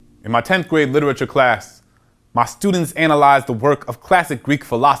In my 10th grade literature class, my students analyzed the work of classic Greek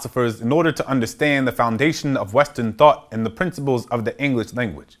philosophers in order to understand the foundation of Western thought and the principles of the English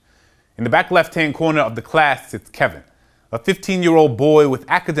language. In the back left-hand corner of the class sits Kevin, a 15-year-old boy with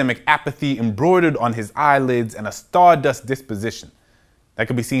academic apathy embroidered on his eyelids and a stardust disposition that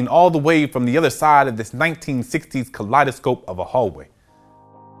can be seen all the way from the other side of this 1960s kaleidoscope of a hallway.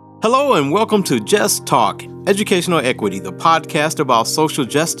 Hello and welcome to Just Talk, Educational Equity, the podcast about social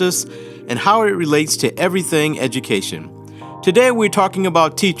justice and how it relates to everything education. Today we're talking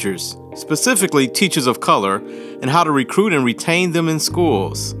about teachers, specifically teachers of color, and how to recruit and retain them in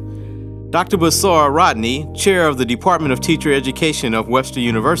schools. Dr. Basora Rodney, chair of the Department of Teacher Education of Webster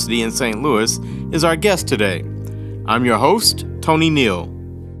University in St. Louis, is our guest today. I'm your host, Tony Neal.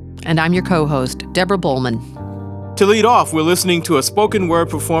 And I'm your co-host, Deborah Bowman. To lead off, we're listening to a spoken word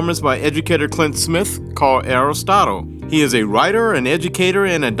performance by educator Clint Smith called Aristotle. He is a writer, an educator,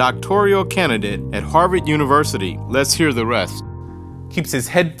 and a doctoral candidate at Harvard University. Let's hear the rest. Keeps his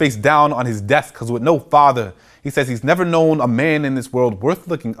head face down on his desk because with no father, he says he's never known a man in this world worth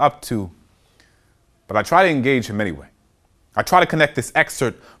looking up to. But I try to engage him anyway. I try to connect this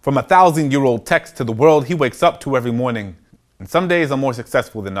excerpt from a 1,000-year-old text to the world he wakes up to every morning. And some days I'm more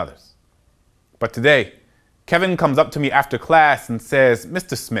successful than others. But today, Kevin comes up to me after class and says,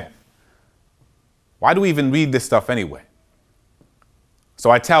 "Mr. Smith, why do we even read this stuff anyway?" So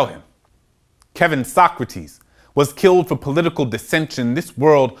I tell him, Kevin, Socrates was killed for political dissension. This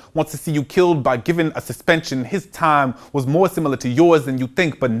world wants to see you killed by giving a suspension. His time was more similar to yours than you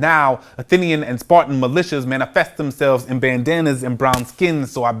think, but now Athenian and Spartan militias manifest themselves in bandanas and brown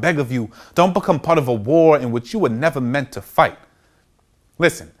skins. So I beg of you, don't become part of a war in which you were never meant to fight.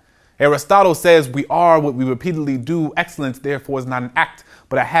 Listen, Aristotle says we are what we repeatedly do. Excellence, therefore, is not an act,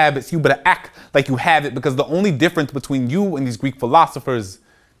 but a habit. So you better act like you have it, because the only difference between you and these Greek philosophers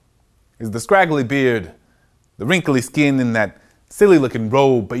is the scraggly beard, the wrinkly skin, and that silly-looking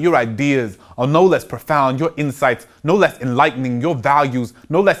robe. But your ideas are no less profound, your insights no less enlightening, your values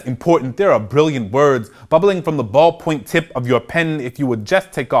no less important. There are brilliant words bubbling from the ballpoint tip of your pen if you would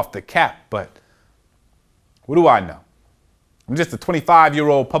just take off the cap. But what do I know? I'm just a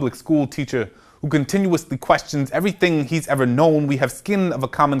 25-year-old public school teacher who continuously questions everything he's ever known. We have skin of a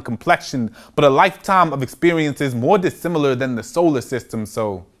common complexion, but a lifetime of experiences more dissimilar than the solar system.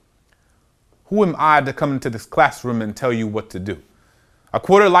 So who am I to come into this classroom and tell you what to do? A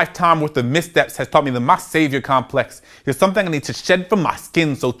quarter lifetime worth of missteps has taught me that my savior complex is something I need to shed from my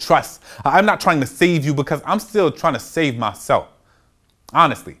skin. So trust, I'm not trying to save you because I'm still trying to save myself.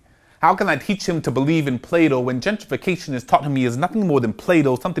 Honestly, how can I teach him to believe in Plato when gentrification is taught to me as nothing more than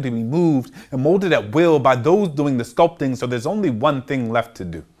Play-Doh, something to be moved and molded at will by those doing the sculpting? So there's only one thing left to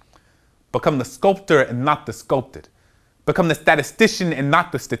do. Become the sculptor and not the sculpted. Become the statistician and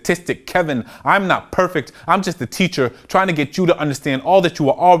not the statistic. Kevin, I'm not perfect. I'm just a teacher trying to get you to understand all that you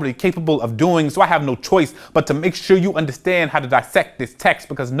are already capable of doing. So I have no choice but to make sure you understand how to dissect this text,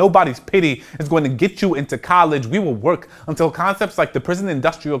 because nobody's pity is going to get you into college. We will work until concepts like the prison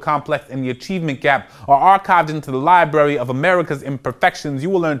industrial complex and the achievement gap are archived into the library of America's imperfections.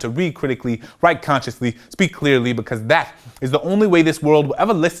 You will learn to read critically, write consciously, speak clearly, because that is the only way this world will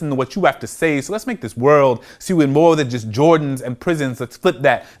ever listen to what you have to say. So let's make this world see you in more than just Jordans and prisons. Let's flip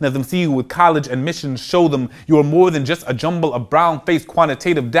that and let them see you with college admissions. Show them you are more than just a jumble of brown-faced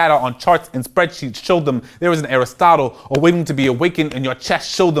quantitative data on charts and spreadsheets. Show them there is an Aristotle awaiting to be awakened in your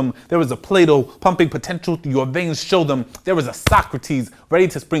chest. Show them there is a Plato pumping potential through your veins. Show them there is a Socrates ready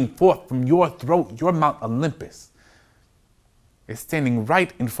to spring forth from your throat. Your Mount Olympus is standing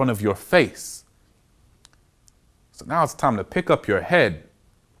right in front of your face. So now it's time to pick up your head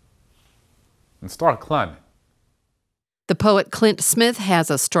and start climbing. The poet Clint Smith has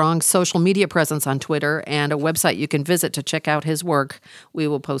a strong social media presence on Twitter and a website you can visit to check out his work. We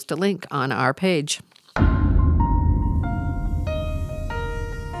will post a link on our page.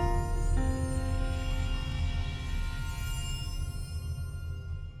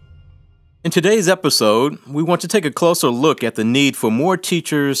 In today's episode, we want to take a closer look at the need for more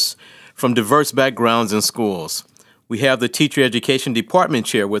teachers from diverse backgrounds in schools. We have the Teacher Education Department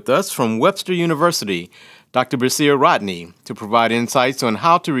Chair with us from Webster University, Dr. Basora Rodney, to provide insights on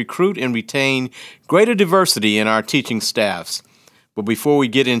how to recruit and retain greater diversity in our teaching staffs. But before we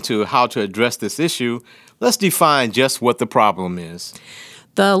get into how to address this issue, let's define just what the problem is.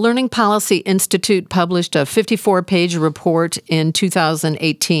 The Learning Policy Institute published a 54-page report in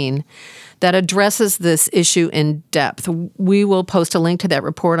 2018 that addresses this issue in depth. We will post a link to that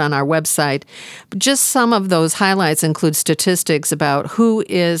report on our website. But just some of those highlights include statistics about who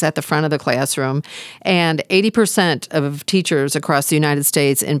is at the front of the classroom, and 80% of teachers across the United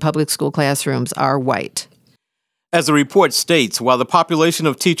States in public school classrooms are white. As the report states, while the population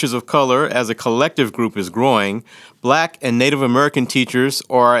of teachers of color as a collective group is growing, Black and Native American teachers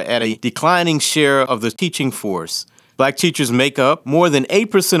are at a declining share of the teaching force. Black teachers make up more than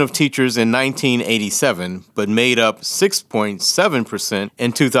 8% of teachers in 1987, but made up 6.7%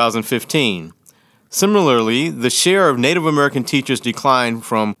 in 2015. Similarly, the share of Native American teachers declined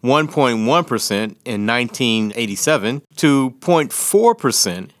from 1.1% in 1987 to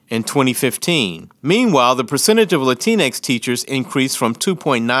 0.4% in 2015. Meanwhile, the percentage of Latinx teachers increased from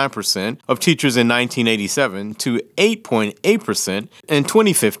 2.9% of teachers in 1987 to 8.8% in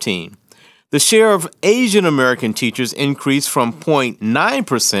 2015. The share of Asian American teachers increased from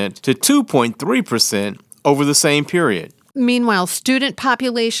 0.9% to 2.3% over the same period. Meanwhile, student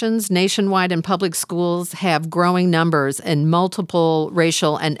populations nationwide in public schools have growing numbers in multiple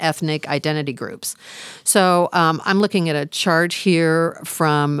racial and ethnic identity groups. So I'm looking at a chart here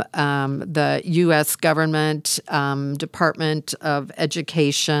from the U.S. government Department of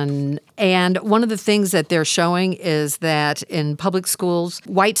Education. And one of the things that they're showing is that in public schools,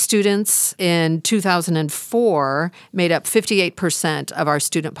 white students in 2004 made up 58% of our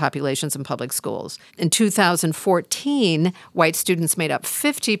student populations in public schools. In 2014, white students made up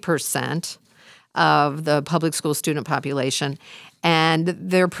 50% of the public school student population. And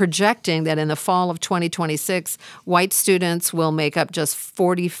they're projecting that in the fall of 2026, white students will make up just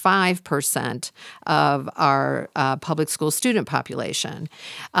 45% of our public school student population.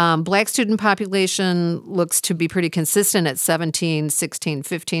 Black student population looks to be pretty consistent at 17, 16,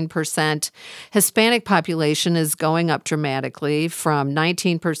 15%. Hispanic population is going up dramatically from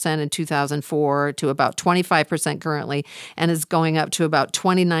 19% in 2004 to about 25% currently, and is going up to about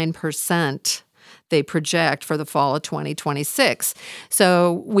 29%. They project for the fall of 2026.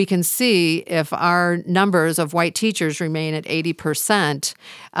 So we can see if our numbers of white teachers remain at 80%,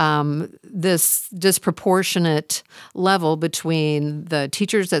 this disproportionate level between the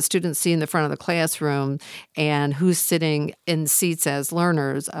teachers that students see in the front of the classroom and who's sitting in seats as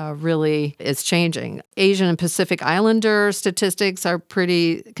learners really is changing. Asian and Pacific Islander statistics are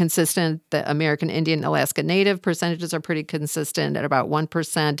pretty consistent. The American Indian and Alaska Native percentages are pretty consistent at about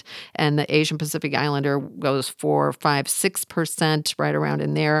 1%, and the Asian Pacific Islander goes 4, 5, 6%, right around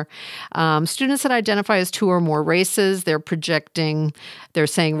in there. Students that identify as two or more races, they're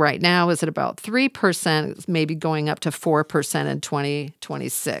saying right now is at about 3%, maybe going up to 4% in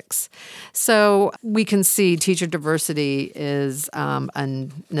 2026. So we can see teacher diversity is a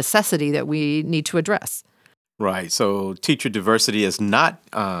necessity that we need to address. Right. So teacher diversity is not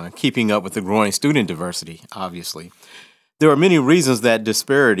keeping up with the growing student diversity, obviously. There are many reasons that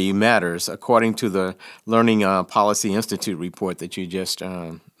disparity matters, according to the Learning Policy Institute report that you just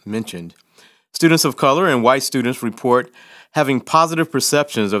mentioned. Students of color and white students report having positive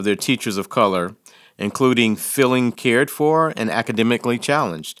perceptions of their teachers of color, including feeling cared for and academically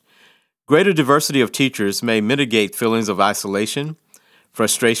challenged. Greater diversity of teachers may mitigate feelings of isolation,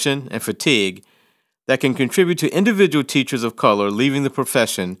 frustration, and fatigue that can contribute to individual teachers of color leaving the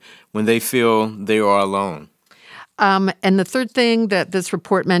profession when they feel they are alone. And the third thing that this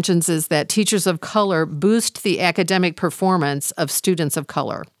report mentions is that teachers of color boost the academic performance of students of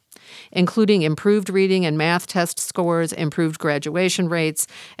color, including improved reading and math test scores, improved graduation rates,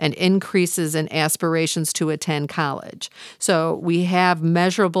 and increases in aspirations to attend college. So we have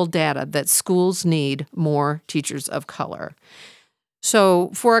measurable data that schools need more teachers of color. So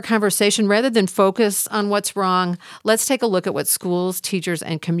for our conversation, rather than focus on what's wrong, let's take a look at what schools, teachers,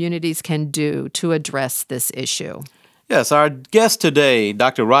 and communities can do to address this issue. Yes, our guest today,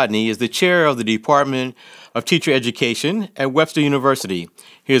 Dr. Rodney, is the chair of the Department of Teacher Education at Webster University.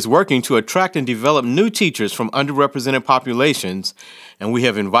 He is working to attract and develop new teachers from underrepresented populations, and we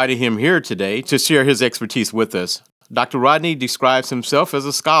have invited him here today to share his expertise with us. Dr. Rodney describes himself as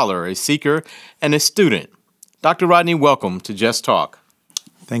a scholar, a seeker, and a student. Dr. Rodney, welcome to Just Talk.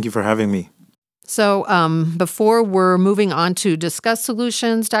 Thank you for having me. So before we're moving on to discuss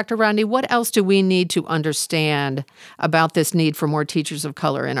solutions, Dr. Rodney, what else do we need to understand about this need for more teachers of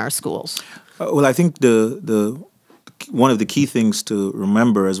color in our schools? Well, I think the one of the key things to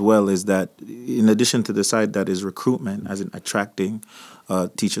remember as well is that in addition to the side that is recruitment, as in attracting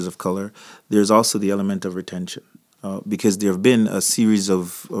teachers of color, there's also the element of retention. because there have been a series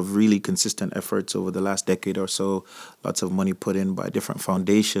of really consistent efforts over the last decade or so, lots of money put in by different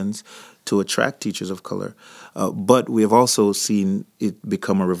foundations to attract teachers of color. But we have also seen it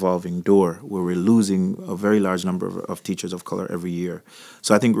become a revolving door where we're losing a very large number of teachers of color every year.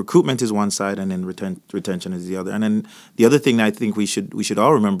 So I think recruitment is one side, and then retention is the other. And then the other thing that I think we should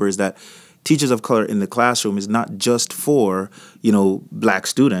all remember is that teachers of color in the classroom is not just for, Black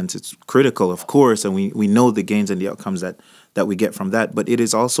students. It's critical, of course, and we know the gains and the outcomes that we get from that. But it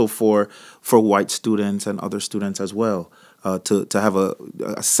is also for white students and other students as well, to have a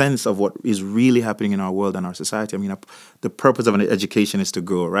sense of what is really happening in our world and our society. I mean, the purpose of an education is to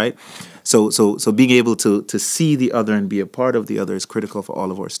grow, right? So being able to see the other and be a part of the other is critical for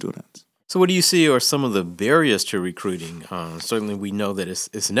all of our students. So what do you see are some of the barriers to recruiting? Certainly we know that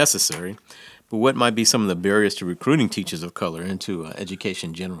it's necessary, but what might be some of the barriers to recruiting teachers of color into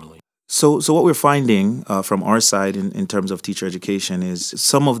education generally? So what we're finding from our side in terms of teacher education is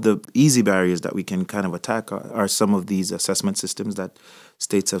some of the easy barriers that we can kind of attack are some of these assessment systems that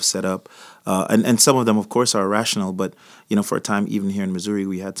states have set up. And some of them, of course, are rational. But, for a time, even here in Missouri,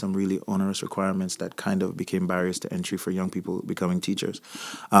 we had some really onerous requirements that kind of became barriers to entry for young people becoming teachers,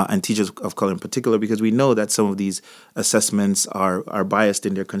 and teachers of color in particular, because we know that some of these assessments are biased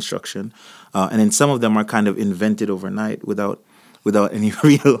in their construction. And then some of them are kind of invented overnight without any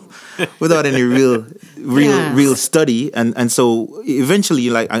real study, and so eventually,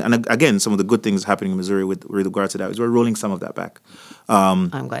 and again, some of the good things happening in Missouri with regards to that is we're rolling some of that back.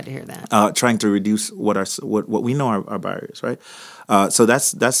 I'm glad to hear that. Trying to reduce what we know are barriers, right? So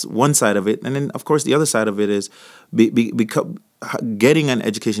that's one side of it, and then of course the other side of it is getting an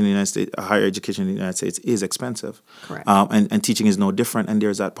education in the United States, a higher education in the United States, is expensive. Correct. And teaching is no different. And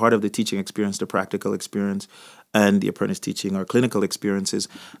there's that part of the teaching experience, the practical experience, and the apprentice teaching or clinical experiences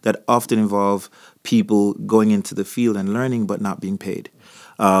that often involve people going into the field and learning but not being paid.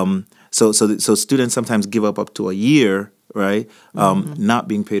 So students sometimes give up to a year, right? Not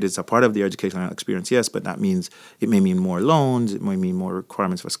being paid is a part of the educational experience, yes, but that means it may mean more loans, it may mean more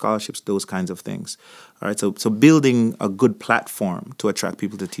requirements for scholarships, those kinds of things. All right, so building a good platform to attract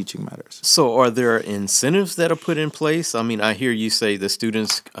people to teaching matters. So are there incentives that are put in place? I mean, I hear you say the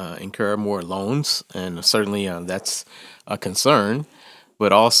students incur more loans, and certainly that's a concern.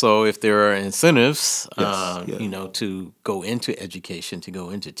 But also, if there are incentives, Yes. To go into education, to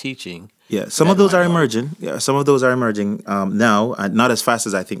go into teaching. Yeah, some of those are emerging. Yeah, some of those are emerging now, not as fast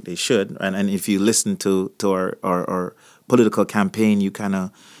as I think they should. And if you listen to our political campaign, you kind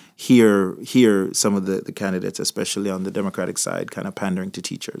of hear some of the candidates, especially on the Democratic side, kind of pandering to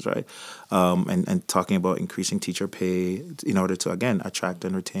teachers, right? And talking about increasing teacher pay in order to, again, attract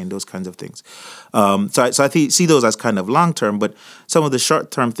and retain those kinds of things. So I see those as kind of long-term, but some of the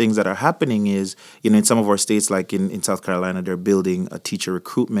short-term things that are happening is, in some of our states, like in South Carolina, they're building a teacher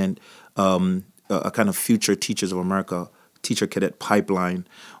recruitment, a kind of future Teachers of America teacher cadet pipeline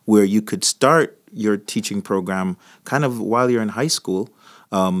where you could start your teaching program kind of while you're in high school,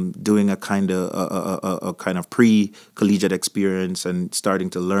 doing a kind of pre-collegiate experience and starting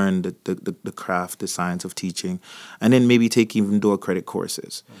to learn the craft, the science of teaching, and then maybe take even dual credit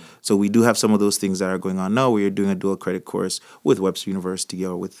courses. So we do have some of those things that are going on now, where you're doing a dual credit course with Webster University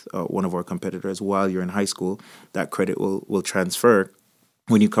or with one of our competitors while you're in high school. That credit will transfer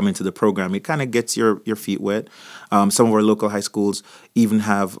when you come into the program. It kind of gets your feet wet. Some of our local high schools even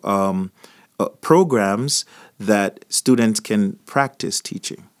have programs that students can practice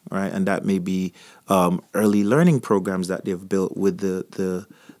teaching, right? And that may be early learning programs that they've built with the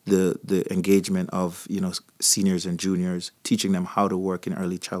engagement of seniors and juniors, teaching them how to work in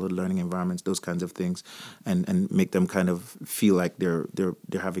early childhood learning environments, those kinds of things, and make them kind of feel like they're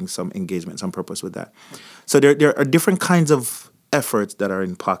having some engagement, some purpose with that. So there are different kinds of efforts that are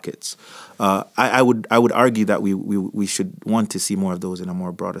in pockets. I would argue that we should want to see more of those in a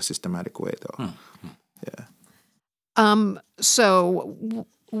more broader, systematic way, though. Yeah. So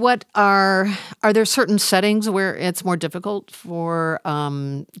what are there certain settings where it's more difficult for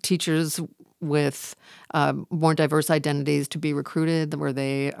teachers with more diverse identities to be recruited?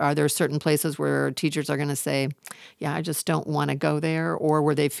 Are there certain places where teachers are going to say, yeah, I just don't want to go there, or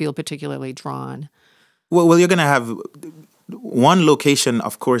where they feel particularly drawn? Well, you're going to have one location,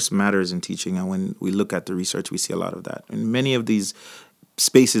 of course, matters in teaching. And when we look at the research, we see a lot of that. In many of these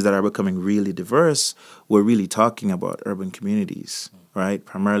spaces that are becoming really diverse, we're really talking about urban communities, right?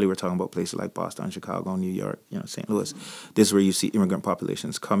 Primarily, we're talking about places like Boston, Chicago, New York, St. Louis. This is where you see immigrant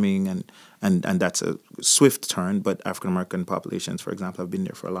populations coming, and that's a swift turn. But African American populations, for example, have been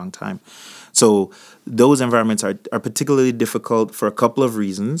there for a long time. So those environments are particularly difficult for a couple of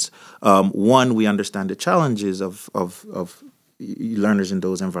reasons. One, we understand the challenges of learners in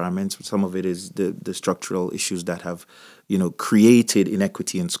those environments. Some of it is the structural issues that have, created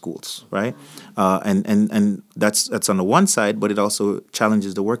inequity in schools, right? And that's on the one side, but it also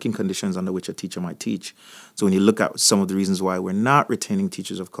challenges the working conditions under which a teacher might teach. So when you look at some of the reasons why we're not retaining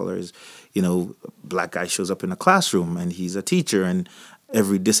teachers of color is, black guy shows up in a classroom and he's a teacher and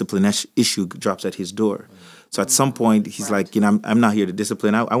every discipline issue drops at his door. So at some point, he's like, I'm not here to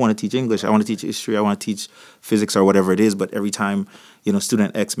discipline. I want to teach English. I want to teach history. I want to teach physics or whatever it is. But every time,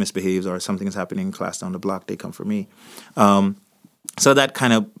 student X misbehaves or something is happening in class down the block, they come for me. So that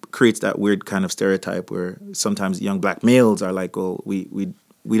kind of creates that weird kind of stereotype where sometimes young black males are like, oh, we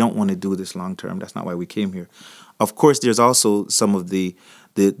don't want to do this long term. That's not why we came here. Of course, there's also some of the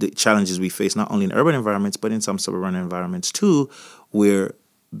challenges we face, not only in urban environments, but in some suburban environments too, where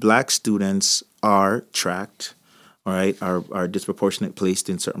black students are tracked, all right, are disproportionately placed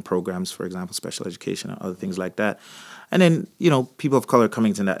in certain programs, for example, special education and other things like that. And then, people of color coming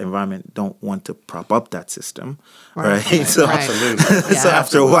into that environment don't want to prop up that system, right? So, Absolutely. So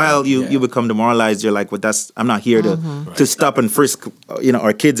after a while, you become demoralized. You're like, well, I'm not here to stop and frisk,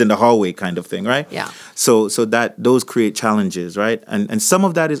 our kids in the hallway kind of thing, right? Yeah. So that those create challenges, right? And some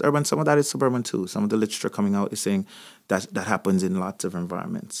of that is urban, some of that is suburban too. Some of the literature coming out is saying that happens in lots of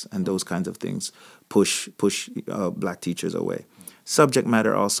environments, and those kinds of things push black teachers away. Subject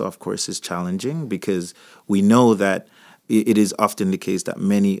matter also, of course, is challenging because we know that it is often the case that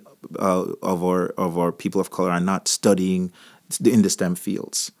many of our people of color are not studying in the STEM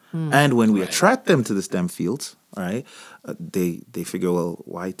fields. And when we attract them to the STEM fields, right, they figure, well,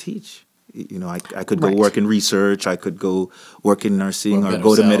 why teach? I could go work in research, I could go work in nursing or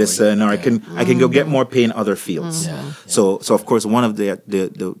go to medicine, or I can go get more pay in other fields. So of course, one of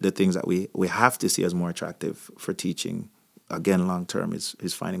the things that we have to see as more attractive for teaching, again, long term,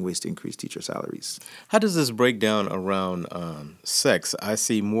 is finding ways to increase teacher salaries. How does this break down around sex? I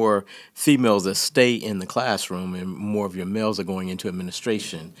see more females that stay in the classroom, and more of your males are going into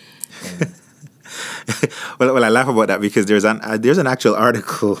administration. Well, I laugh about that because there's an actual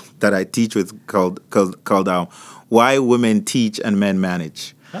article that I teach with called "Why Women Teach and Men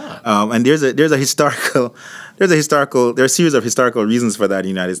Manage," and there's a series of historical reasons for that in the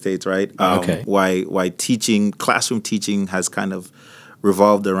United States, right? Why classroom teaching has kind of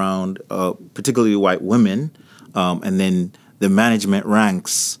revolved around particularly white women, and then the management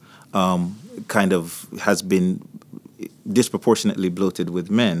ranks kind of has been disproportionately bloated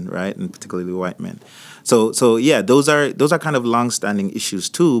with men, right, and particularly white men. So yeah, those are kind of long-standing issues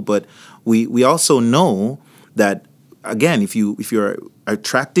too. But we also know that, again, if you're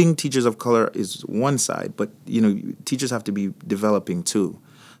attracting teachers of color is one side, but teachers have to be developing too.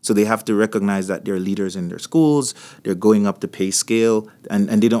 So they have to recognize that they're leaders in their schools. They're going up the pay scale, and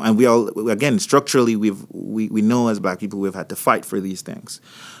they don't. And we all, again, structurally, we know as black people we've had to fight for these things,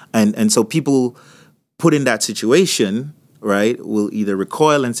 and so people put in that situation, right, will either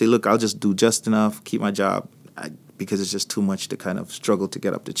recoil and say, look, I'll just do just enough, keep my job, because it's just too much to kind of struggle to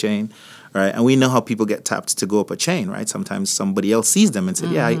get up the chain, right? And we know how people get tapped to go up a chain, right? Sometimes somebody else sees them and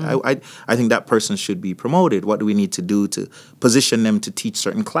said, I think that person should be promoted. What do we need to do to position them to teach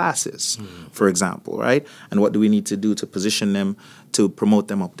certain classes, for example, right? And what do we need to do to position them to promote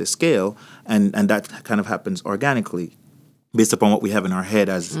them up the scale? And that kind of happens organically, based upon what we have in our head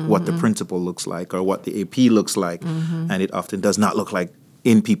as what the principal looks like or what the AP looks like. And it often does not look like,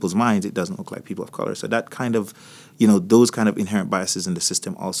 in people's minds, it doesn't look like people of color. So that kind of, those kind of inherent biases in the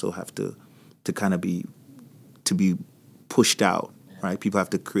system also have to kind of be pushed out, right? People have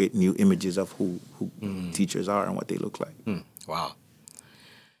to create new images of who teachers are and what they look like. Wow.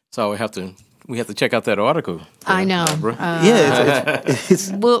 So we have to check out that article. I know.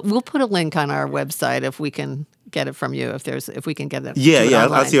 We'll put a link on our website if we can get it from you. If we can get it.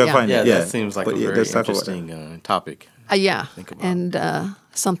 I'll see if I find it. That seems like a very interesting topic. And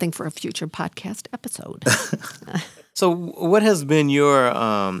something for a future podcast episode. So what has been your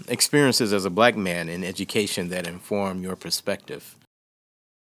experiences as a black man in education that inform your perspective?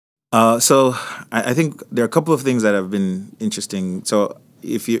 So I think there are a couple of things that have been interesting. So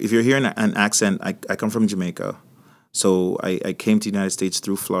if you're hearing an accent, I come from Jamaica. So I came to the United States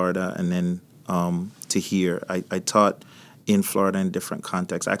through Florida and then to here. I taught in Florida in different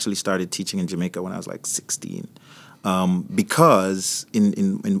contexts. I actually started teaching in Jamaica when I was like 16. because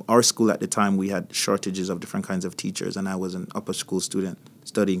in our school at the time, we had shortages of different kinds of teachers, and I was an upper school student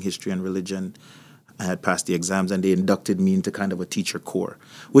studying history and religion. I had passed the exams, and they inducted me into kind of a teacher corps,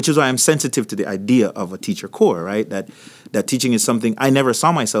 which is why I'm sensitive to the idea of a teacher corps, right? That teaching is something I never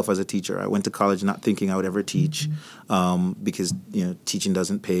saw myself as a teacher. I went to college not thinking I would ever teach, because teaching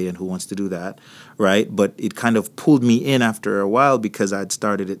doesn't pay, and who wants to do that, right? But it kind of pulled me in after a while because I'd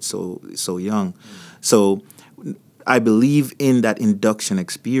started it so young. So I believe in that induction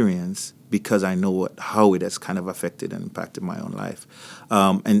experience because I know how it has kind of affected and impacted my own life.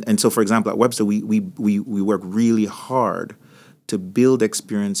 And so, for example, at Webster, we work really hard to build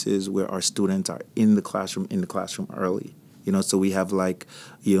experiences where our students are in the classroom early. So we have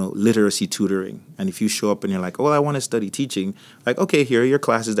literacy tutoring. And if you show up and you're like, oh, I want to study teaching, like, okay, here are your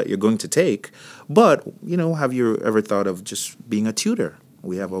classes that you're going to take. But, have you ever thought of just being a tutor?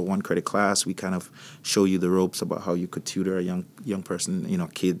 We have a 1-credit class. We kind of show you the ropes about how you could tutor a young person,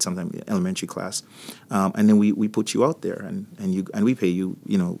 kid, sometimes elementary class, and then we put you out there and we pay you,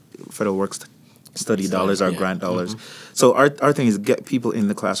 federal work study dollars, our grant dollars. So our thing is get people in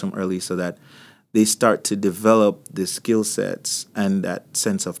the classroom early so that they start to develop the skill sets and that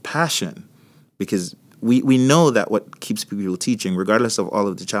sense of passion, because we know that what keeps people teaching, regardless of all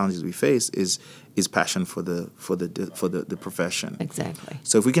of the challenges we face, is passion for the profession. Exactly.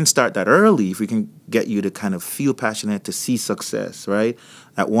 So if we can start that early, if we can get you to kind of feel passionate, to see success, right?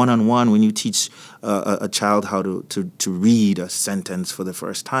 At one-on-one, when you teach a child how to read a sentence for the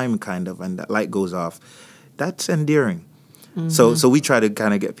first time, kind of, and that light goes off, that's endearing. So we try to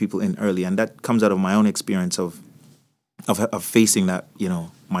kind of get people in early, and that comes out of my own experience of facing that,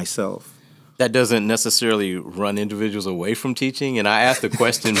 myself. That doesn't necessarily run individuals away from teaching. And I asked the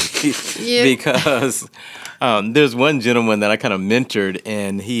question because there's one gentleman that I kind of mentored,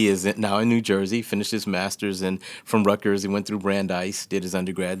 and he is now in New Jersey, finished his master's from Rutgers. He went through Brandeis, did his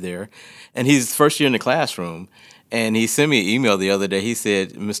undergrad there. And he's first year in the classroom. And he sent me an email the other day. He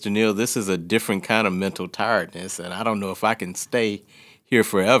said, Mr. Neal, this is a different kind of mental tiredness, and I don't know if I can stay here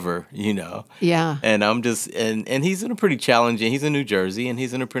forever, Yeah. And I'm just, and he's in a pretty challenging, he's in New Jersey, and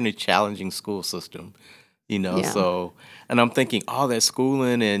he's in a pretty challenging school system, Yeah. So, and I'm thinking all that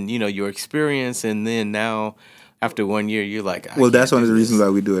schooling and, your experience, and then now after 1 year, you're like, well, that's one of the reasons why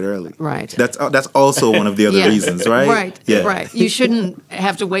we do it early. Right. That's also one of the other reasons, right? Right. Yeah. Right. You shouldn't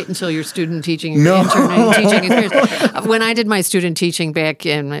have to wait until your student teaching, intern and teaching experience. When I did my student teaching back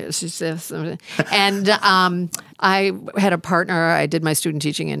in, and I had a partner. I did my student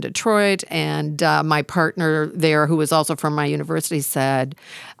teaching in Detroit, and my partner there, who was also from my university, said,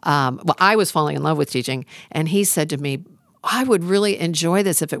 I was falling in love with teaching, and he said to me, I would really enjoy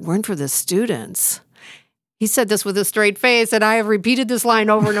this if it weren't for the students. He said this with a straight face, and I have repeated this line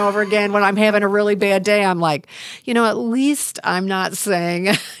over and over again when I'm having a really bad day. I'm like, at least I'm not saying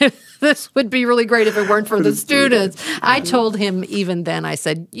this would be really great if it weren't for the students. I told him even then, I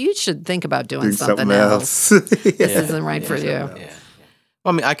said, you should think about doing something else. This isn't right for you. Yeah.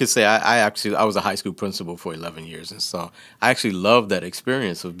 Well, I mean, I could say I was a high school principal for 11 years, and so I actually loved that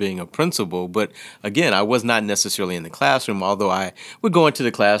experience of being a principal. But again, I was not necessarily in the classroom, although I would go into the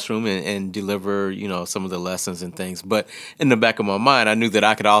classroom and deliver, some of the lessons and things. But in the back of my mind, I knew that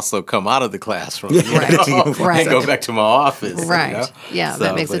I could also come out of the classroom, Right. and go back to my office. Right. Yeah,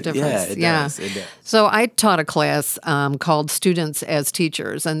 that makes a difference. Yeah, it does. So I taught a class called Students as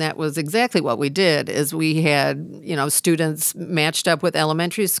Teachers, and that was exactly what we did. Is we had students matched up with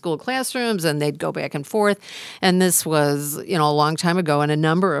elementary school classrooms, and they'd go back and forth. And this was a long time ago, and a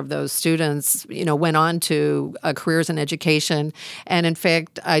number of those students went on to careers in education. And in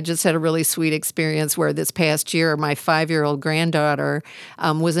fact, I just had a really sweet experience where this past year, my 5-year-old granddaughter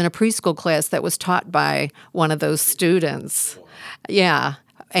was in a preschool class that was taught by one of those students. Yeah.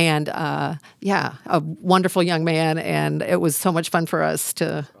 And a wonderful young man, and it was so much fun for us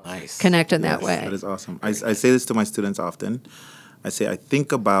to connect in that way. That is awesome. I say this to my students often. I say I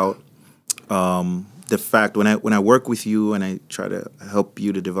think about the fact when I work with you and I try to help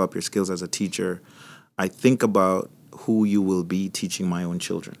you to develop your skills as a teacher, I think about who you will be teaching my own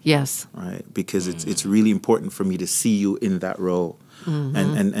children. Yes. Right? Because it's really important for me to see you in that role.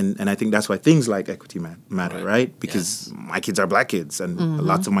 Mm-hmm. And I think that's why things like equity matter, right? Because my kids are black kids, and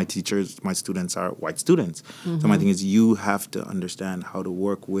lots of my students are white students. So my thing is you have to understand how to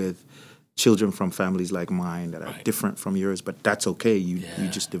work with children from families like mine that are different from yours, but that's okay. You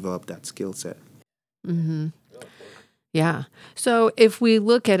just develop that skill set. Mm-hmm. Yeah. So if we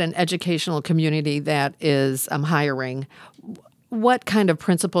look at an educational community that is hiring, what kind of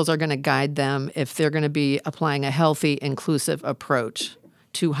principles are going to guide them if they're going to be applying a healthy, inclusive approach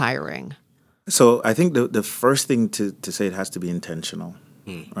to hiring? So I think the first thing to say, it has to be intentional,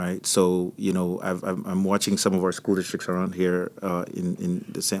 right? So I'm watching some of our school districts around here in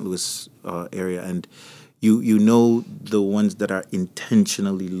the St. Louis area, and you know the ones that are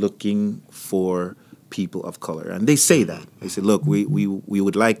intentionally looking for people of color, and they say that they say, look, we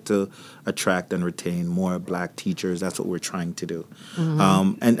would like to attract and retain more Black teachers. That's what we're trying to do,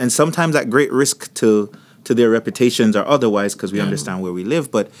 and sometimes at great risk to their reputations or otherwise, because we understand where we live.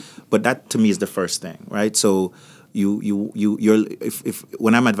 But that to me is the first thing, right? So you're if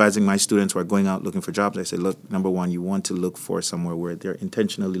when I'm advising my students who are going out looking for jobs, I say, look, number one, you want to look for somewhere where they're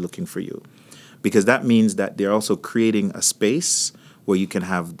intentionally looking for you, because that means that they're also creating a space where you can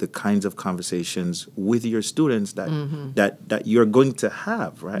have the kinds of conversations with your students that you're going to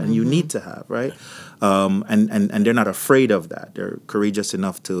have, right? And you need to have, right? And they're not afraid of that. They're courageous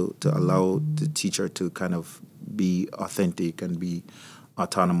enough to allow the teacher to kind of be authentic and be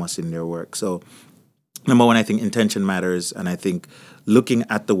autonomous in their work. So number one, I think intention matters, and I think looking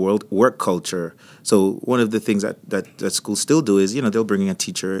at the work culture. So one of the things that schools still do is, they'll bring a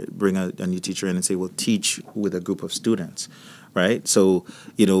new teacher in and say, well, teach with a group of students, right? So,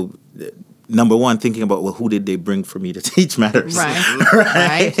 number one, thinking about, well, who did they bring for me to teach matters,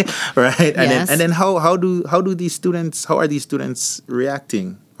 right? Right. Yes. And then how are these students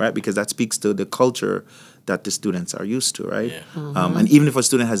reacting, right? Because that speaks to the culture that the students are used to, right? Yeah. And even if a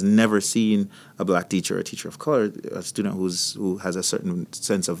student has never seen a Black teacher or a teacher of color, a student who has a certain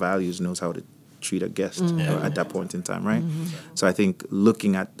sense of values knows how to treat a guest at that point in time, right? So I think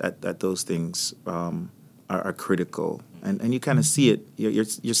looking at those things are critical, and you kind of see it.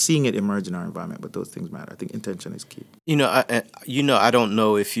 You're seeing it emerge in our environment, but those things matter. I think intention is key. I don't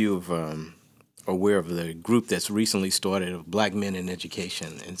know if you've aware of the group that's recently started of Black Men in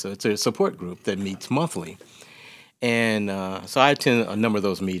Education, and so it's a support group that meets monthly. And so I attend a number of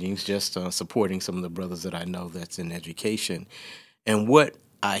those meetings, just supporting some of the brothers that I know that's in education. And what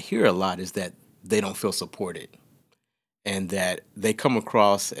I hear a lot is that they don't feel supported, and that they come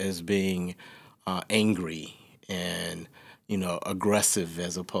across as being angry and aggressive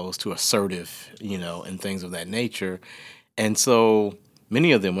as opposed to assertive, and things of that nature. And so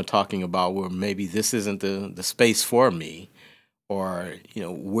many of them are talking about, well, maybe this isn't the space for me, or,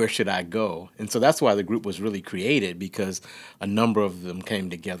 where should I go? And so that's why the group was really created, because a number of them came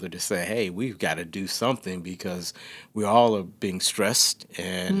together to say, hey, we've got to do something, because we all are being stressed,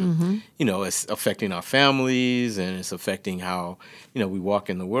 and, it's affecting our families, and it's affecting how, we walk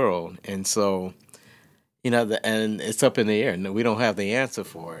in the world. And so, and it's up in the air, and we don't have the answer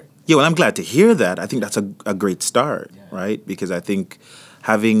for it. Yeah, well, I'm glad to hear that. I think that's a great start, right? Because I think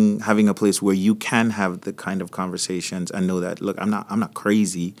having a place where you can have the kind of conversations and know that, look, I'm not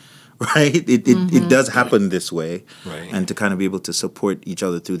crazy, right? It does happen this way, right? And to kind of be able to support each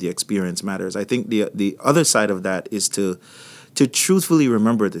other through the experience matters. I think the other side of that is to truthfully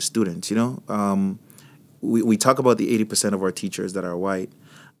remember the students. We talk about the 80% of our teachers that are white,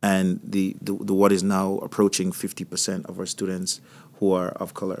 and the what is now approaching 50% of our students who are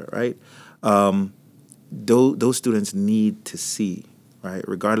of color, right? Those students need to see, right?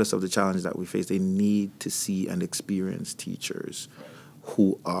 Regardless of the challenge that we face, they need to see and experience teachers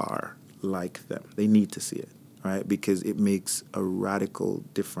who are like them. They need to see it, right? Because it makes a radical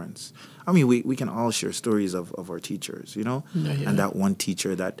difference. I mean, we can all share stories of our teachers, and that one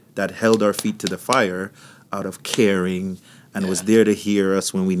teacher that held our feet to the fire out of caring, and was there to hear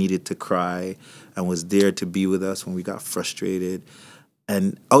us when we needed to cry, and was there to be with us when we got frustrated,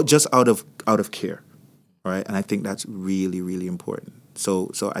 and just out of care, right? And I think that's really, really important.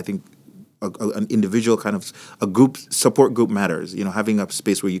 So I think an individual kind of support group matters. Having a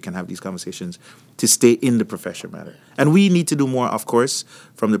space where you can have these conversations to stay in the profession matter. And we need to do more, of course,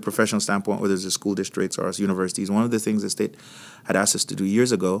 from the professional standpoint, whether it's the school districts or as universities. One of the things the state had asked us to do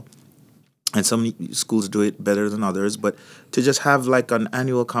years ago, and some schools do it better than others, but to just have like an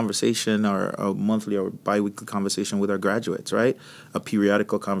annual conversation or a monthly or bi-weekly conversation with our graduates, right? A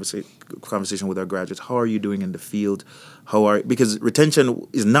periodical conversation with our graduates. How are you doing in the field? Because retention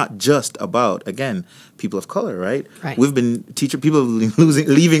is not just about, again, people of color, right? We've been people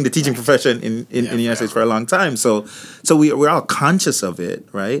leaving the teaching profession in the United States for a long time. So we're all conscious of it,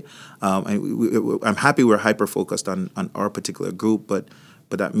 right? And I'm happy we're hyper-focused on our particular group, but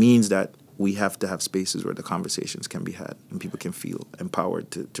that means that we have to have spaces where the conversations can be had and people can feel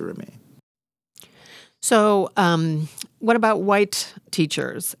empowered to remain. So what about white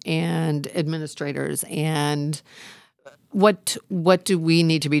teachers and administrators, and what do we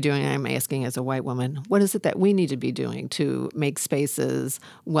need to be doing? I'm asking as a white woman, what is it that we need to be doing to make spaces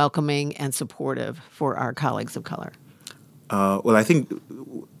welcoming and supportive for our colleagues of color? Well, I think,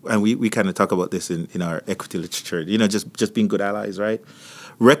 and we kind of talk about this in our equity literature, just being good allies, right?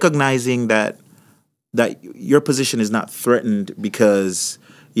 Recognizing that your position is not threatened because,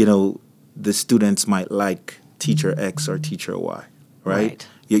 the students might like teacher X or teacher Y, right?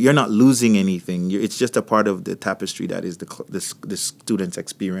 You're not losing anything. It's just a part of the tapestry that is the student's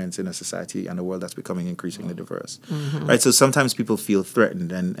experience in a society and a world that's becoming increasingly diverse, right? So sometimes people feel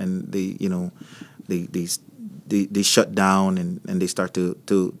threatened and they shut down and they start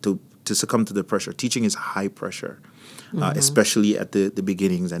to succumb to the pressure. Teaching is high pressure, especially at the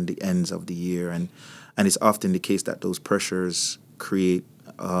beginnings and the ends of the year, and it's often the case that those pressures create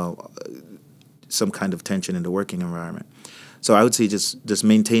some kind of tension in the working environment. So I would say just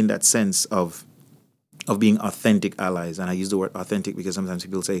maintain that sense of being authentic allies. And I use the word authentic because sometimes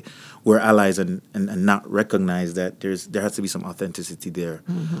people say we're allies and not recognize that there has to be some authenticity there.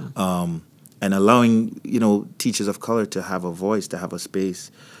 And allowing, teachers of color to have a voice, to have a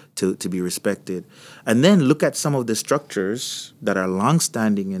space, to be respected. And then look at some of the structures that are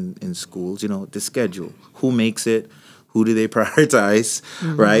longstanding in schools, the schedule. Who makes it? Who do they prioritize,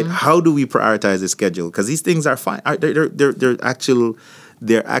 right? How do we prioritize the schedule? Because these things are fine. They're actual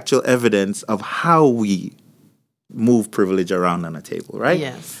evidence of how we move privilege around on a table, right?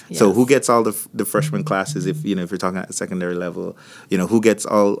 Yes. So who gets all the freshman classes if you're talking at the secondary level? Who gets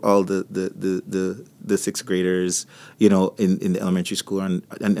all the sixth graders, in the elementary school, and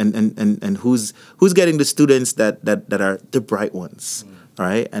who's getting the students that are the bright ones,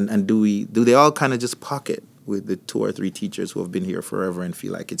 right? And do they all kind of just pocket with the 2 or 3 teachers who have been here forever and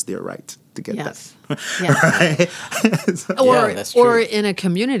feel like it's their right to get that? Right? That's true. Or in a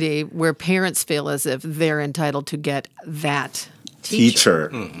community where parents feel as if they're entitled to get that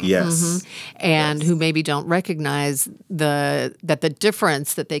teacher. Yes. And who maybe don't recognize that the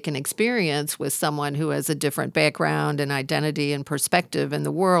difference that they can experience with someone who has a different background and identity and perspective in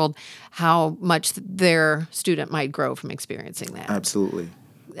the world, how much their student might grow from experiencing that. Absolutely.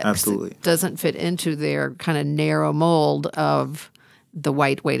 It doesn't fit into their kind of narrow mold of the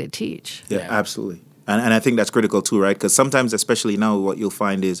white way to teach. Yeah, absolutely. And I think that's critical too, right? Because sometimes, especially now, what you'll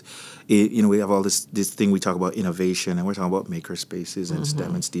find is, we have all this thing we talk about innovation, and we're talking about maker spaces and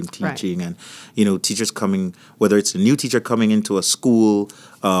STEM and STEAM teaching, and teachers coming, whether it's a new teacher coming into a school,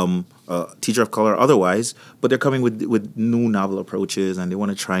 teacher of color or otherwise, but they're coming with new novel approaches, and they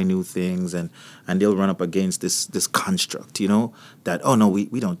want to try new things, and they'll run up against this construct, that, oh no,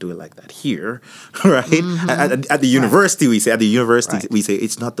 we don't do it like that here, right? At the university, we say we say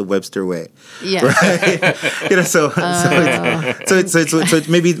it's not the Webster way, right? So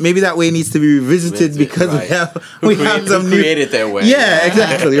maybe that way needs to be revisited because we have some new created that way. Yeah,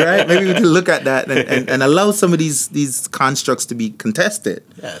 exactly, right? Maybe we can look at that and allow some of these constructs to be contested.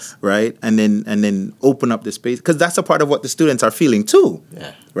 Yes. Right? And then open up the space, because that's a part of what the students are feeling too.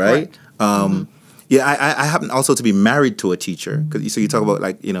 Yeah. Right? Yeah, I happen also to be married to a teacher, because you talk about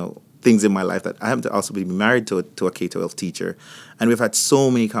things in my life that I happen to also be married to a K-12 teacher, and we've had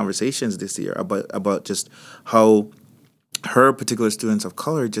so many conversations this year about just how her particular students of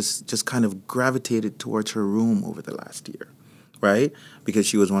color just kind of gravitated towards her room over the last year, right? Because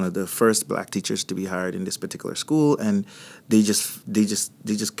she was one of the first Black teachers to be hired in this particular school, and they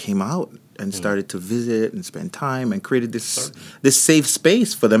just came out and started to visit and spend time and created this safe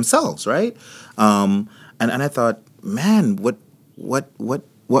space for themselves, right? And I thought, man, what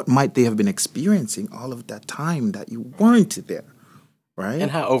might they have been experiencing all of that time that you weren't there, right?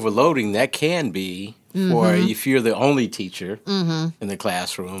 And how overloading that can be for if you're the only teacher in the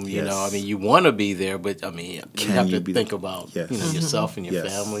classroom. You want to be there, but you have to think about yourself and your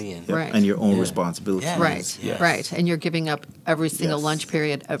family and your own responsibilities. Right. And you're giving up every single lunch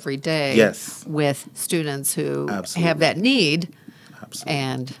period every day with students who have that need. Absolutely.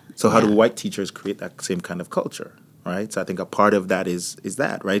 And so how do white teachers create that same kind of culture? Right, so I think a part of that is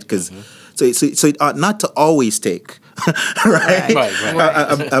that, right? Because so it ought not to always take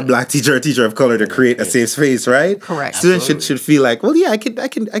a Black teacher or a teacher of color to create a safe space, right? Correct. Students should feel like, well, yeah, I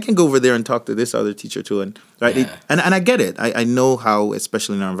can go over there and talk to this other teacher too, and and I get it. I know how,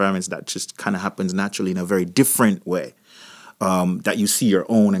 especially in our environments, that just kind of happens naturally in a very different way. That you see your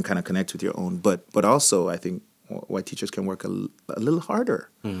own and kind of connect with your own, but also I think white teachers can work a little harder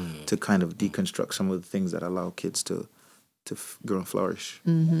to kind of deconstruct some of the things that allow kids to grow and flourish.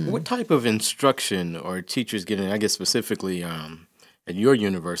 What type of instruction are teachers getting, I guess specifically at your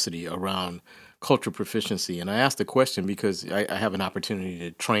university, around cultural proficiency? And I ask the question because I have an opportunity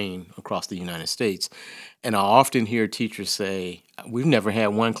to train across the United States, and I often hear teachers say, we've never had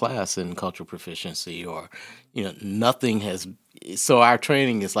one class in cultural proficiency, or nothing has, so our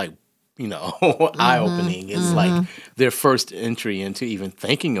training is like eye-opening. It's like their first entry into even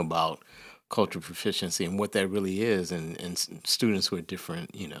thinking about cultural proficiency and what that really is, and students who are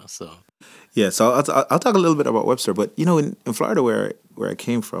different, so. Yeah, so I'll talk a little bit about Webster, but in Florida where I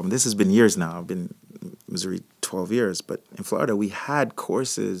came from, this has been years now. I've been in Missouri 12 years, but in Florida we had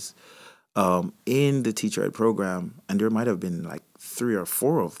courses in the teacher ed program, and there might have been like 3 or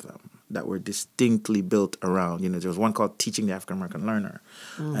 4 of them that were distinctly built around, there was one called Teaching the African American Learner,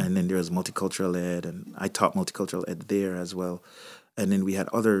 and then there was Multicultural Ed, and I taught Multicultural Ed there as well. And then we had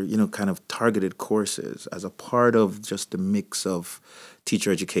other, kind of targeted courses as a part of just the mix of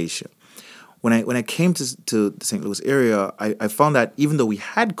teacher education. When I came to the St. Louis area, I found that even though we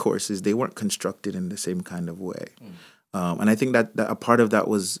had courses, they weren't constructed in the same kind of way. And I think that a part of that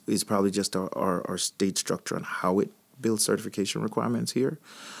is probably just our state structure and how it builds certification requirements here.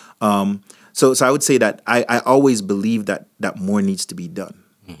 So I would say that I always believe that when needs to be done.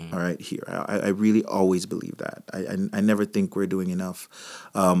 All right, here. I really always believe that. I never think we're doing enough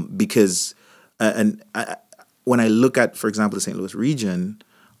because when I look at, for example, the St. Louis region,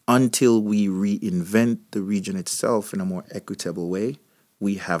 until we reinvent the region itself in a more equitable way,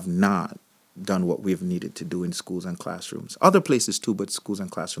 we have not done what we've needed to do in schools and classrooms. Other places too, but schools and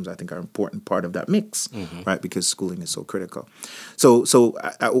classrooms I think are an important part of that mix, right? Because schooling is so critical. So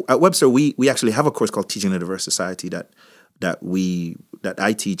at Webster, we actually have a course called Teaching a Diverse Society that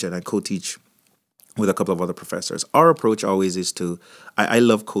I teach and I co-teach with a couple of other professors. Our approach always is I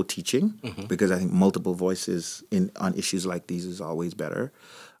love co-teaching because I think multiple voices on issues like these is always better.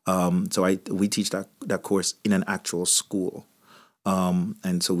 So we teach that course in an actual school.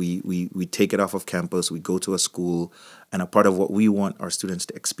 And so we take it off of campus, we go to a school, and a part of what we want our students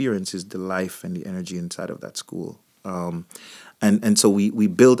to experience is the life and the energy inside of that school. And so we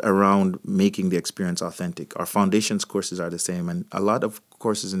build around making the experience authentic. Our foundations courses are the same, and a lot of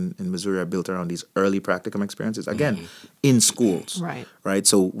courses in Missouri are built around these early practicum experiences, again, in schools. Right.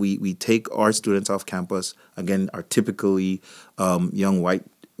 So we take our students off campus, again, are typically young white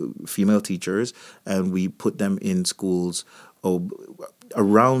female teachers, and we put them in schools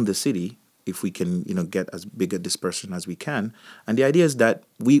around the city if we can, get as big a dispersion as we can. And the idea is that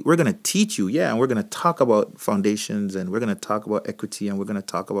we're going to teach you, and we're going to talk about foundations, and we're going to talk about equity, and we're going to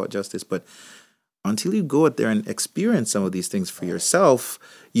talk about justice. But until you go out there and experience some of these things for yourself,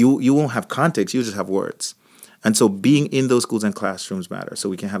 you won't have context. You just have words. And so being in those schools and classrooms matter. So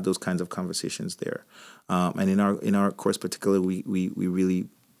we can have those kinds of conversations there. And in our course particularly, we really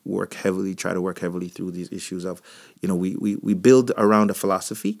try to work heavily through these issues of, we build around a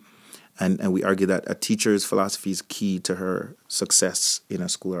philosophy. And we argue that a teacher's philosophy is key to her success in a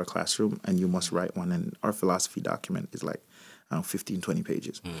school or a classroom, and you must write one. And our philosophy document is like, 15, 20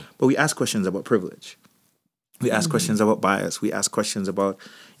 pages. But we ask questions about privilege. We ask questions about bias. We ask questions about,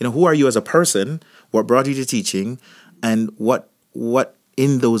 who are you as a person? What brought you to teaching? And what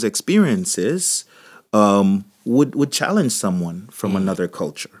in those experiences would challenge someone from another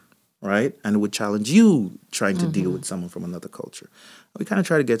culture, right? And would challenge you trying to deal with someone from another culture. We kind of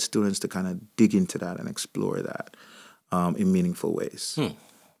try to get students to kind of dig into that and explore that in meaningful ways.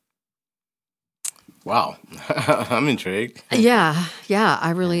 Wow. I'm intrigued. Yeah,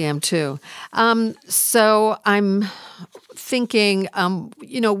 I really am too. So I'm thinking,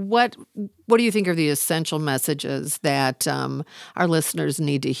 what do you think are the essential messages that our listeners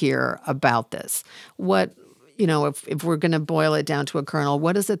need to hear about this? What, if we're going to boil it down to a kernel,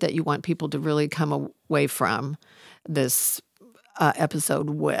 what is it that you want people to really come away from this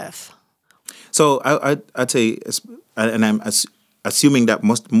episode with? So I'd say, and I'm assuming that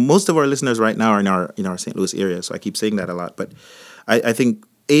most of our listeners right now are in our St. Louis area, so I keep saying that a lot. But I think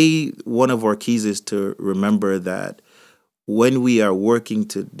one of our keys is to remember that when we are working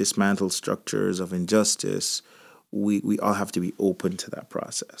to dismantle structures of injustice, we all have to be open to that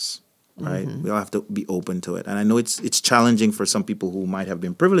process. Right? We all have to be open to it. And I know it's challenging for some people who might have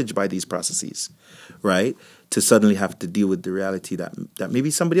been privileged by these processes, right? To suddenly have to deal with the reality that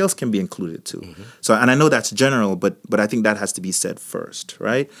maybe somebody else can be included too. So, and I know that's general, but I think that has to be said first,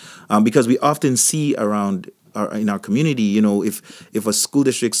 right? Because we often see around in our community, if a school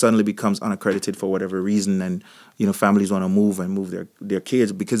district suddenly becomes unaccredited for whatever reason, and families want to move their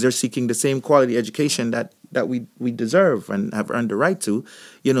kids because they're seeking the same quality education that we deserve and have earned the right to,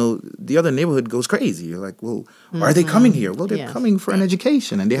 the other neighborhood goes crazy. You're like, well, why are they coming here? Well, they're coming for an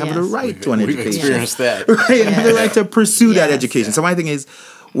education, and they have the right to an education. We've experienced that. Right? And have the right to pursue that education. So my thing is,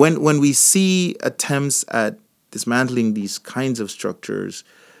 when we see attempts at dismantling these kinds of structures,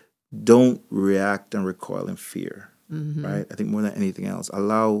 don't react and recoil in fear. right? I think more than anything else,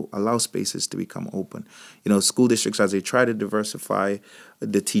 allow spaces to become open. School districts, as they try to diversify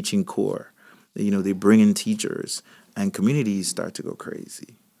the teaching core, they bring in teachers, and communities start to go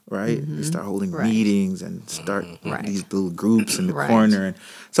crazy, right? They start holding meetings and start these little groups in the corner. And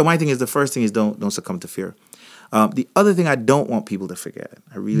so my thing is, the first thing is don't succumb to fear. The other thing I don't want people to forget,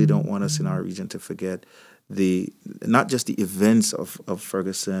 I really don't want us in our region to forget not just the events of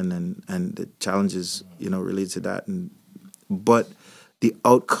Ferguson and the challenges, related to that, but the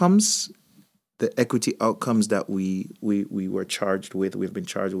outcomes, the equity outcomes that we were charged with,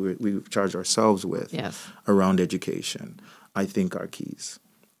 we've charged ourselves with around education, I think are keys.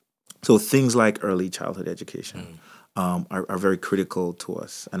 So things like early childhood education are very critical to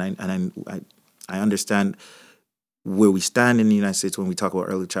us. And I understand where we stand in the United States when we talk about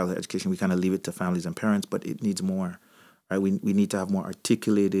early childhood education. We kind of leave it to families and parents, but it needs more. Right? We need to have more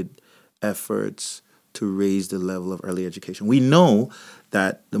articulated efforts to raise the level of early education. We know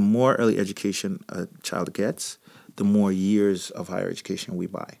that the more early education a child gets, the more years of higher education we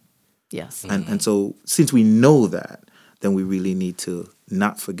buy. Yes. And so since we know that, then we really need to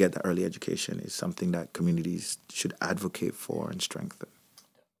not forget that early education is something that communities should advocate for and strengthen.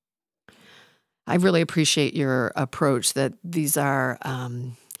 I really appreciate your approach that these are,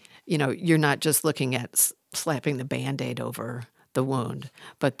 you're not just looking at slapping the Band-Aid over the wound,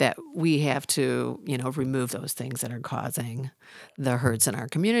 but that we have to, remove those things that are causing the hurts in our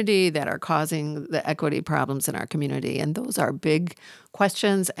community, that are causing the equity problems in our community. And those are big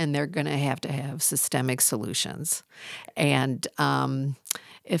questions, and they're going to have systemic solutions. And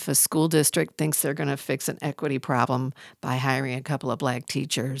if a school district thinks they're going to fix an equity problem by hiring a couple of Black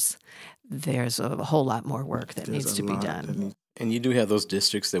teachers, there's a whole lot more work that needs to be done. And you do have those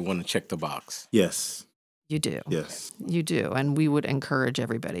districts that want to check the box. Yes. You do. Yes. You do. And we would encourage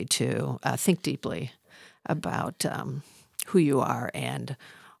everybody to think deeply about who you are and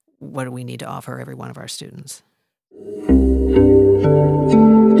what do we need to offer every one of our students.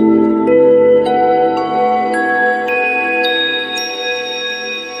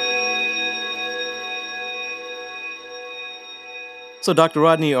 So, Dr.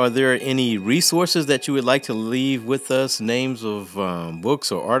 Rodney, are there any resources that you would like to leave with us, names of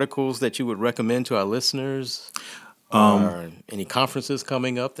books or articles that you would recommend to our listeners? Or any conferences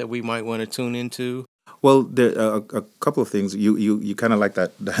coming up that we might want to tune into? Well, there are a couple of things. You kind of like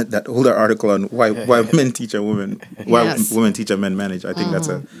that older article on why men teach and women, why women teach and men manage. I think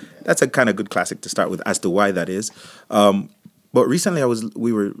that's a kind of good classic to start with as to why that is. But recently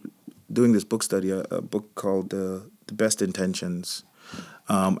we were doing this book study, a book called The Best Intentions.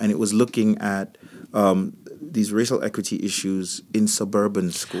 And it was looking at these racial equity issues in suburban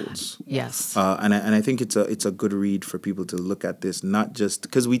schools. Yes. And I think it's a good read for people to look at this, not just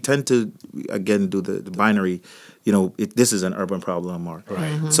because we tend to, again, do the binary, this is an urban problem. Or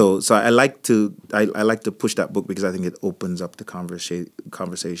right. Mm-hmm. So I like to push that book because I think it opens up the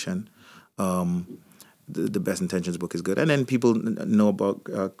conversation. The Best Intentions book is good. And then people know about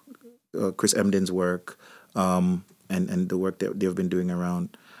Chris Emdin's work, and the work that they've been doing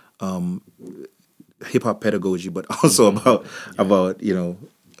around hip hop pedagogy, but also about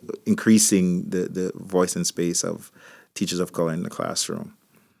increasing the voice and space of teachers of color in the classroom.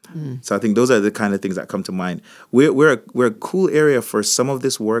 So I think those are the kind of things that come to mind. We're a cool area for some of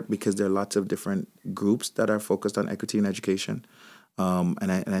this work because there are lots of different groups that are focused on equity in education. And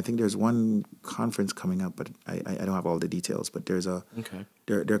I think there's one conference coming up, but I don't have all the details. But there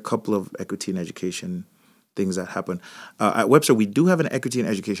are a couple of equity in education things that happen. At Webster, we do have an Equity in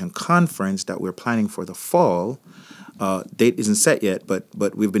Education conference that we're planning for the fall. Date isn't set yet, but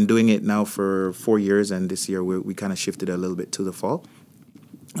we've been doing it now for 4 years, and this year we kind of shifted a little bit to the fall.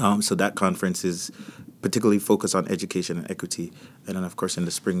 So that conference is particularly focused on education and equity. And then, of course, in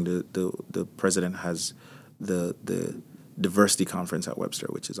the spring, the president has the diversity conference at Webster,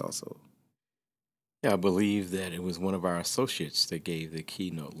 which is also... Yeah, I believe that it was one of our associates that gave the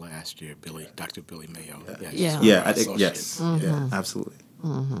keynote last year, Dr. Billy Mayo. Yes, absolutely.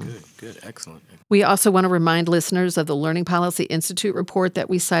 Mm-hmm. Good, excellent. We also want to remind listeners of the Learning Policy Institute report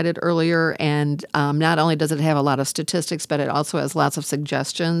that we cited earlier, and not only does it have a lot of statistics, but it also has lots of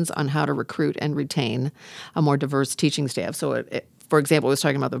suggestions on how to recruit and retain a more diverse teaching staff. So for example, it was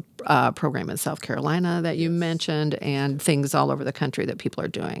talking about the program in South Carolina that you mentioned and things all over the country that people are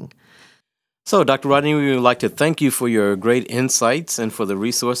doing. So, Dr. Rodney, we would like to thank you for your great insights and for the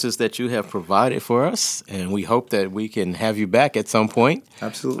resources that you have provided for us. And we hope that we can have you back at some point.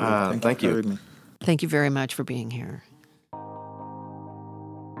 Absolutely. Thank you. Thank you very much for being here.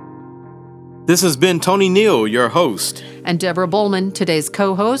 This has been Tony Neal, your host. And Deborah Bowman, today's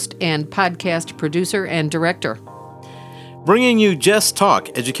co-host and podcast producer and director. bringing you Just Talk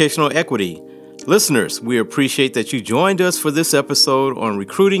Educational Equity. Listeners, we appreciate that you joined us for this episode on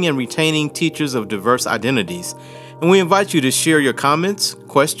recruiting and retaining teachers of diverse identities, and we invite you to share your comments,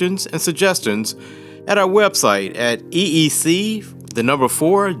 questions, and suggestions at our website at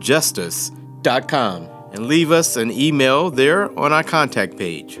eec4justice.com and leave us an email there on our contact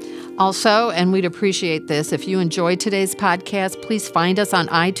page. Also, and we'd appreciate this, if you enjoyed today's podcast, please find us on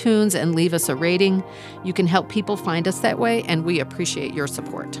iTunes and leave us a rating. You can help people find us that way, and we appreciate your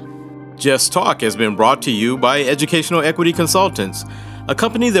support. Just Talk has been brought to you by Educational Equity Consultants, a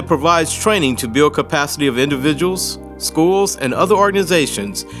company that provides training to build capacity of individuals, schools, and other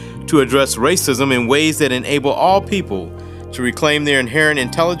organizations to address racism in ways that enable all people to reclaim their inherent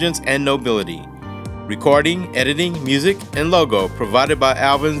intelligence and nobility. Recording, editing, music, and logo provided by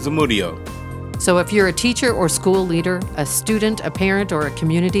Alvin Zamudio. So if you're a teacher or school leader, a student, a parent, or a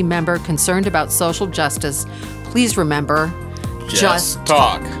community member concerned about social justice, please remember, Just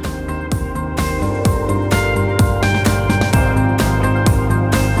talk.